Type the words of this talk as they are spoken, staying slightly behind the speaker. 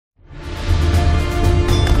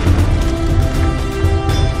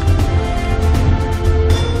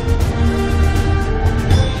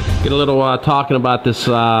get a little talking about this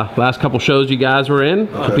last couple shows you guys were in,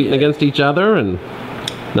 competing against each other, and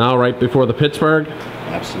now right before the Pittsburgh.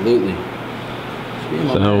 Absolutely.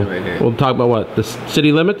 So we'll talk about what, the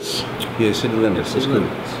city limits. Yeah, city limits. City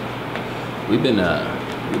limits. We've been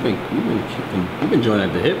joining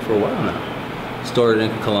at the hip for a while now. Started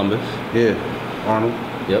in Columbus. Yeah, Arnold.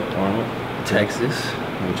 Yep, Arnold, Texas,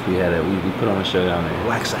 which we had we put on a show down there.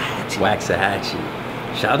 Waxahachie.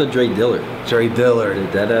 Shout out to Dre Dillard.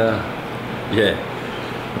 Did that yeah.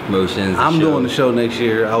 Promotions. I'm doing the show next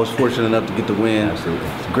year. I was fortunate enough to get the win. Absolutely.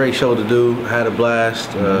 It's a great show to do. Had a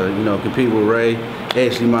blast. You know, compete with Ray.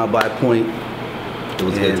 Ashley mile by a point. It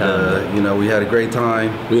was a good time. You know, we had a great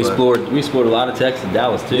time. We explored a lot of Texas,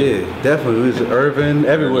 Dallas too. Yeah, definitely. We was in Irvin,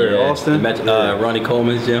 everywhere, Austin. Met Ronnie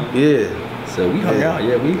Coleman's gym. Yeah. So we hung out.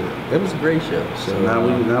 Yeah, it was a great show. So now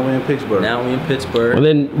we're in Pittsburgh. Now we're in Pittsburgh. And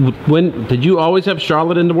then when did you always have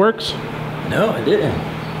Charlotte in the works? No, I didn't.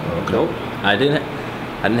 Okay. Nope. I didn't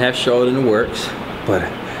have Charlotte in the works, but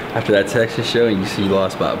after that Texas show and you see you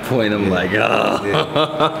lost by a point, I'm like,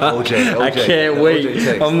 OJ, I can't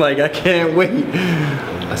wait. I'm like, I can't wait.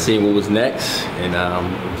 I seen what was next, and I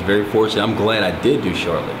was very fortunate. I'm glad I did do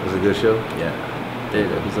Charlotte. It was a good show? Yeah. It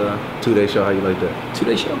was a 2-day show. How you like that?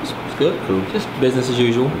 2-day show was good. Cool. Just business as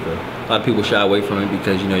usual. Okay. A lot of people shy away from it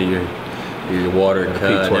because, you know, you're water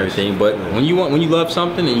cut and everything. But when you love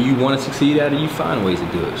something and you want to succeed at it, you find ways to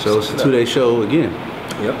do it. So it's a 2-day show again.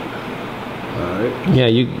 Yep. All right. Yeah,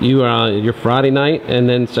 you're Friday night and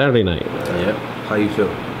then Saturday night. Yep. How you feel?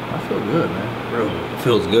 I feel good, man. Real. It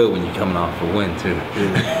feels good when you're coming off a win too.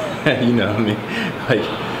 Yeah. You know what I mean? Like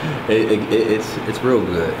it's real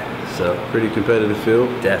good. So pretty competitive field.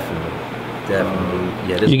 Definitely.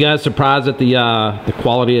 Yeah. You guys surprised at the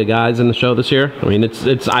quality of guys in the show this year? I mean,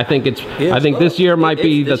 I think this year might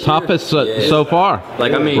be the toughest so far.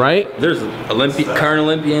 Like I mean, right? There's current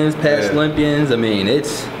Olympians, past Olympians. I mean,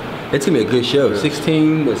 it's gonna be a good show.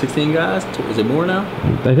 16 guys? Is it more now?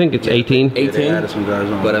 I think it's 18. 18. Yeah, they added some guys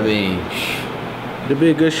on. But I mean, it'll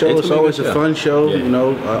be a good show. It's always a fun show. Yeah. You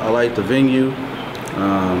know, I like the venue.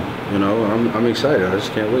 You know, I'm excited. I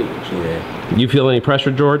just can't wait. Yeah. You feel any pressure,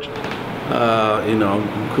 George? You know,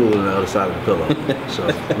 I'm cool on the other side of the pillow. So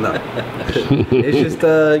no. It's just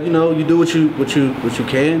you know, you do what you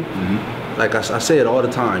can. Mm-hmm. Like I say it all the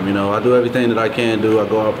time. You know, I do everything that I can do. I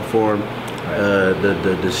go out perform.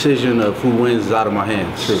 The decision of who wins is out of my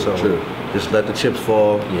hands. True. Just let the chips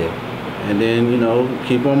fall. Yeah. And then, you know,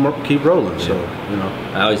 keep rolling. Yeah. So, you know,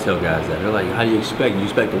 I always tell guys that. They're like, how do you expect? You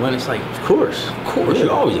expect to win? It's like, of course. Yeah.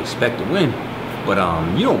 You always expect to win. But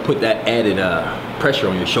you don't put that added pressure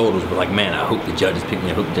on your shoulders. But like, man, I hope the judges pick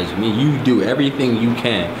me. I hope the judges pick me. You do everything you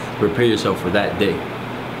can to prepare yourself for that day.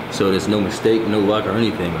 So there's no mistake, no luck, or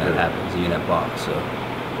anything that happens in that box. So,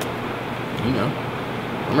 you know,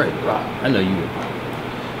 I'm ready to rock. I know you will.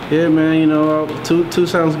 Yeah, man. You know, two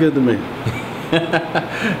sounds good to me.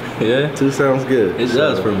 Yeah, 2 sounds good. It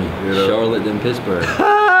does for me. You know? Charlotte then Pittsburgh.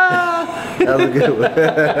 That was a good one.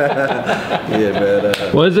 Yeah,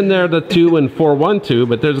 man. Well, isn't there the 2 and 4-1-2?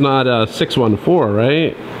 But there's not a 6-1-4,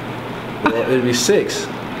 right? Well, it'd be 6.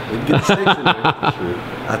 We'd get 6 in there.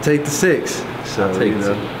 I take the 6. So I'll take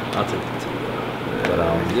the 2. But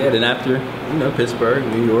yeah, then after, you know, Pittsburgh,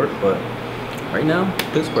 New York. But right now,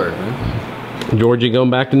 Pittsburgh, man. George, you going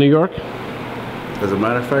back to New York? As a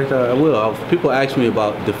matter of fact, I will. People ask me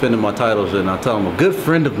about defending my titles, and I tell them a good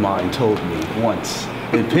friend of mine told me once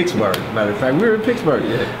in Pittsburgh. Matter of fact, we were in Pittsburgh,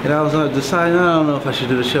 and I was deciding I don't know if I should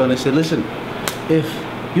do the show. And they said, "Listen, if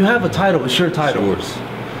you have a title, it's your title. Yours.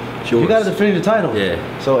 You got to defend your title." Yeah.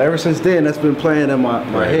 So ever since then, that's been playing in my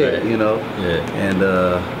head, you know. Yeah. And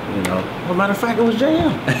you know, as a matter of fact, it was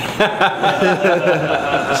J.M.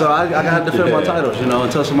 So I got to defend my titles, you know,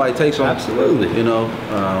 until somebody takes them. Absolutely. You know.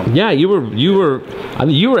 Yeah, you were. I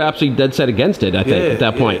mean, you were absolutely dead set against it. I think at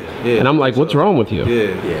that point. Yeah. And I'm like, what's wrong with you?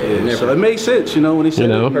 Yeah. So it makes sense, you know, when he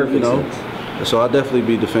said it. Perfect sense. So I'll definitely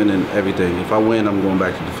be defending everything. If I win, I'm going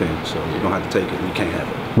back to defend. So you don't have to take it. You can't have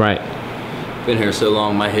it. Right. Been here so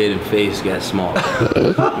long, my head and face got smaller.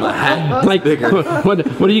 My hat like bigger. What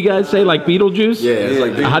do you guys say? Like Beetlejuice? Yeah, it's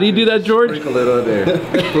like how do you do that, George? Sprinkle it on there.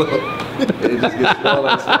 It just gets smaller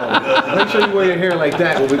and smaller. Make sure you wear your hair like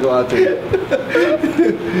that when we go out there.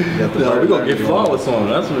 We're gonna get flawless on.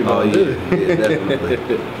 That's what we're gonna do. Yeah, definitely.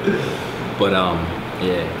 But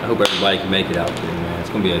yeah, I hope everybody can make it out there, man.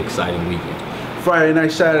 It's gonna be an exciting weekend. Friday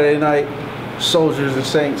night, Saturday night. Soldiers and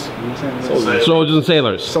Saints. Soldiers and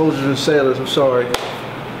Sailors. Soldiers and Sailors, I'm sorry.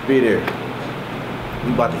 Be there.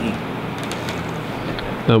 We about to eat.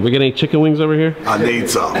 We got any chicken wings over here? I need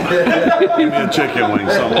some. Give me a chicken wing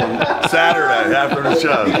sometime. Saturday after the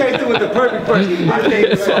show. You came through with the perfect person. I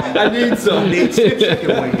need some. I need some. I need some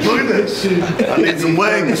chicken wings. Look at this. I need some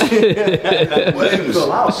wings. Wings.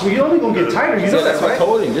 So you only gonna get tighter. You know that's that, what I right?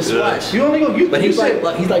 told him. Just watch. You only gonna. But he's like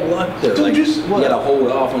locked there. Dude, like, just you gotta hold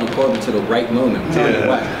off on the carb until the right moment. I'm telling you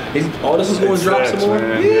why. All this is going to drop some more.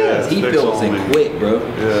 Yeah, he feels it quick, bro.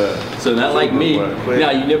 Yeah. So not like me.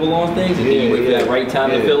 Now you nibble on things and then you wait for that right time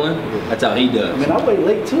to fill in. That's how he does. I mean, I wait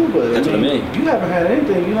late too, but that's what I mean. You haven't had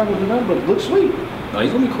anything. You're not gonna do nothing but look sweet. No,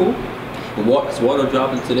 he's gonna be cool. But water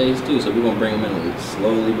dropping today too, so we're gonna bring him in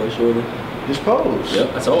slowly but surely. Just pose.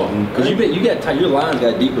 Yep, that's all. Because you got tight. Your lines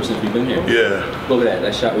got deeper since we've been here. Yeah. Look at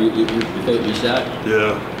that shot where you your shot.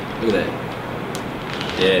 Yeah. Look at that.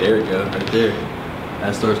 Yeah, there we go, right there.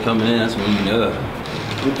 That starts coming in. That's when you know.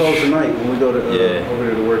 We pose tonight when we go to over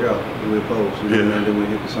there to work out. We pose, you know, and then we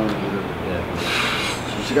hit the sauna. Yeah.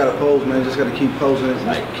 You gotta pose, man. Just gotta keep posing.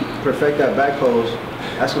 Right. Perfect that back pose.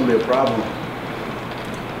 That's gonna be a problem.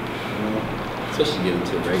 Especially getting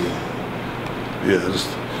to regular. Yeah. Just.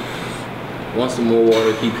 Once some more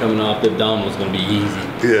water keep coming off, the abdominal's gonna be easy.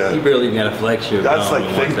 Yeah. You barely even gotta flex your That's like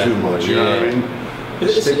think too much. You know what I mean?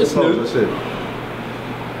 It's new. That's it.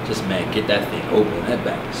 Just man, get that thing open. That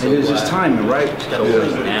back is so and it's just timing, right? Just gotta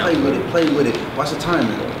play with it. Play with it. Watch the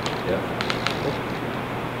timing. Yeah.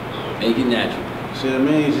 Make it natural. See what I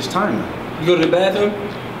mean? It's just timing. You go to the bathroom,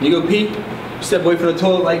 you go pee, you step away from the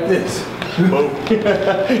toilet like this.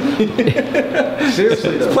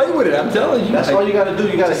 Seriously though. Just play with it, I'm telling you. That's all you gotta do.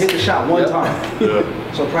 You gotta hit the shot one time. Yeah.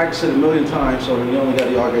 So practice it a million times, so you only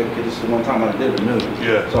gotta argue, okay, this is the one time I did it a million.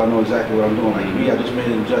 Yeah. So I know exactly what I'm doing. Like me, I just made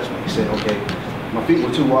an adjustment. He said, okay, my feet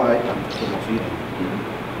were too wide, I put my feet in.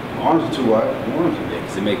 My arms are too wide, my arms are in.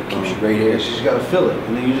 Because it keeps you right here. You just gotta feel it.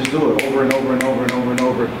 And then you just do it over and over and over and over and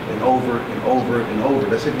over and over and over and over.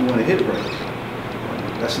 That's if you want to hit it right.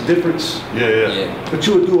 That's the difference. Yeah. But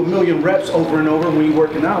you would do a million reps over and over when you're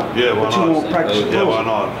working out. Yeah, why but you not? won't practice your Yeah, close. why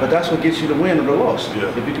not? But that's what gets you the win or the loss. Yeah.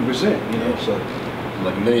 If you can present, you know. So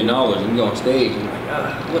like $1 million and you go on stage and you're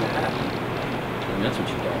like, what happened? And that's what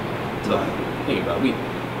you got. So think about it.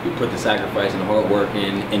 We put the sacrifice and the hard work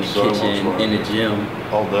in the kitchen, in the gym.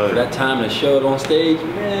 All day. For that time to show it on stage,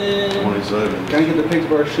 man. 27. can I get the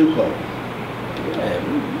Pittsburgh Shoe Club? Yeah,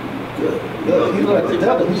 Look, he looked like the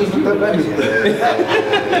devil. He just looked up at me.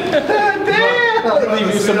 Damn!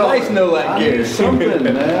 leave you some nice no-lag I gear. need something,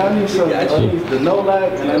 man. I need something. Got I you. need the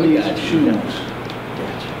no-lag and I need Got some you. shoes.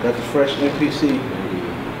 Gotcha. Got the fresh NPC.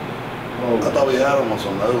 I thought we had them on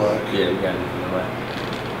some no-lag. Yeah, we got it.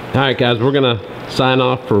 No-lag. All right, guys, we're gonna sign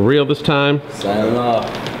off for real this time. Signing off.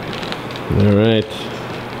 All right.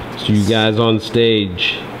 See you guys on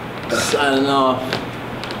stage. Signing off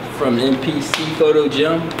from NPC Photo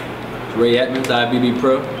Gym. Ray Edmonds, IFBB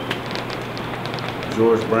Pro.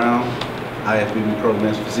 George Brown, IFBB Pro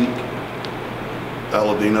Men's Physique.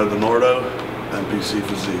 Aladino, Dinardo, NPC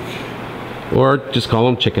Physique. Or just call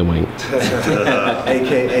them chicken wing.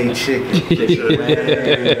 AKA Chicken.